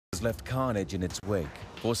has left carnage in its wake,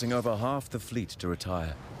 forcing over half the fleet to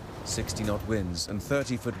retire. 60-knot winds and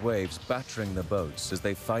 30-foot waves battering the boats as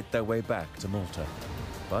they fight their way back to Malta.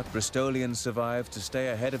 But Bristolians survive to stay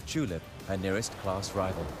ahead of Tulip, her nearest class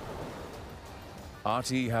rival.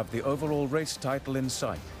 Arty have the overall race title in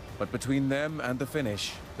sight, but between them and the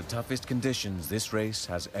finish, the toughest conditions this race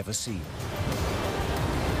has ever seen.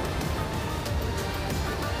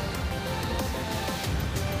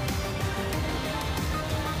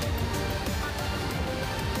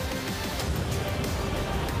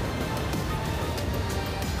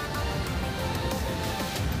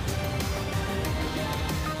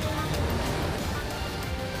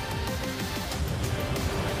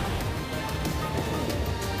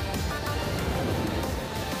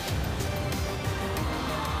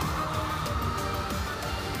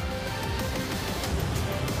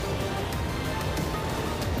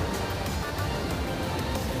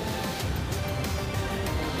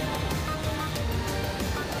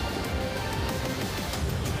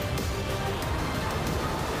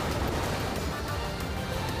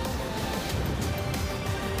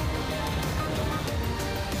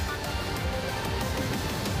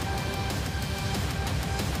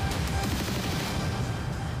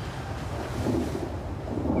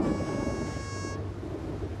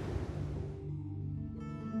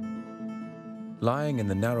 Lying in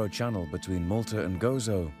the narrow channel between Malta and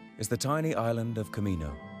Gozo is the tiny island of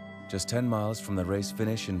Camino. Just 10 miles from the race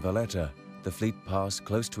finish in Valletta, the fleet pass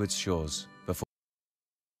close to its shores before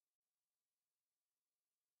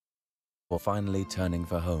finally turning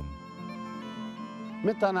for home.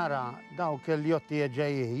 Meta nara dawk il-jotti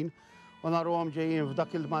ġejjin u narahom ġejjin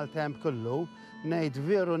f'dak il-maltemp kollu, ngħid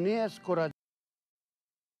veru nies koraġġjużi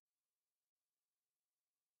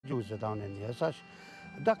dawn in-nies għax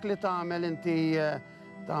dak li tagħmel inti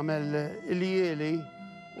tagħmel il-jieli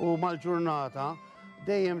u mal-ġurnata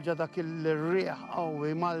dejjem ġa dak il-riħ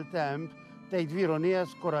qawwi mal-temp tgħid veru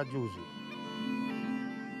nies koraġġjużi.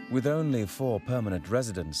 With only 4 permanent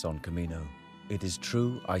residents on Camino, it is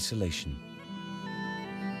true isolation.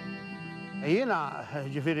 Jiena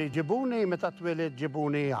ġifieri ġibuni meta twelid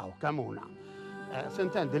ġibuni hawn Kamuna.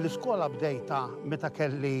 Sintendi l-iskola bdejta meta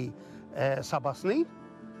kelli 7 snin.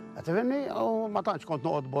 Għatifemni, u ma tantx kont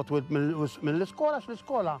noqgħod botwit mill-iskola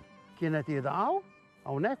l-iskola kienet jieda hawn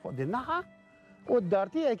hawnhekk fuq din naħa u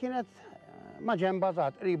d-dar tiegħi kienet ma' ġenb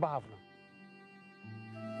bażat qriba ħafna.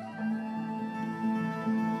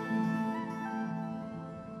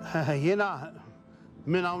 Jiena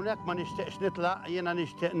minn hawnhekk ma nixtieqx nitlaq, jiena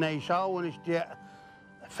nixtieq ngħixha u nixtieq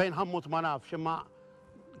fejn ħammut ma nafx, imma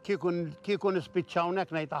kieku nispiċċa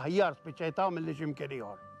hawnhekk ngħid aħjar spiċċajt hawn milli x'imkien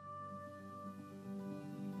ieħor.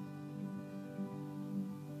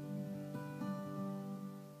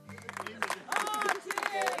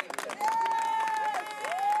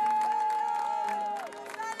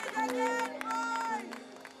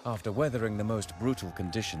 After weathering the most brutal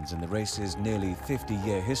conditions in the race's nearly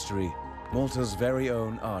 50-year history, Malta's very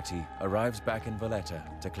own Arty arrives back in Valletta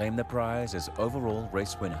to claim the prize as overall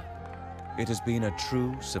race winner. It has been a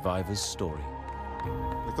true survivor's story.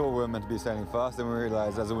 We thought we were meant to be sailing fast, and we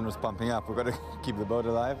realized as the wind was pumping up, we've got to keep the boat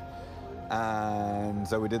alive. And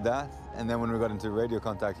so we did that. And then when we got into radio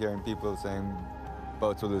contact, hearing people saying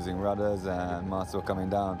boats were losing rudders and masts were coming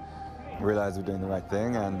down, we realized we were doing the right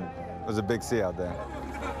thing, and it was a big sea out there.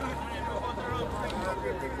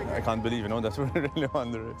 I can't believe, that we're really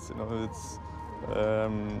on the race. It's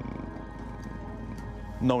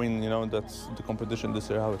knowing, that the competition this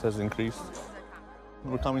year, how it has increased.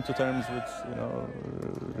 We're coming to terms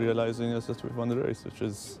with, realizing that we've won the race, which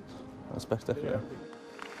is spectacular.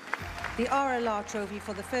 The RLR trophy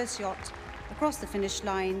for the first yacht across the finish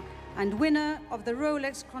line and winner of the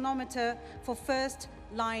Rolex chronometer for first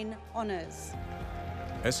line honours.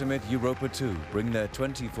 Islamic Europa 2 bring their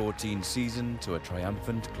 2014 season to a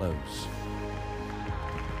triumphant close.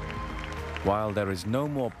 While there is no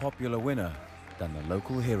more popular winner than the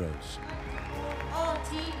local heroes.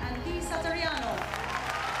 Arty and Di Satariano.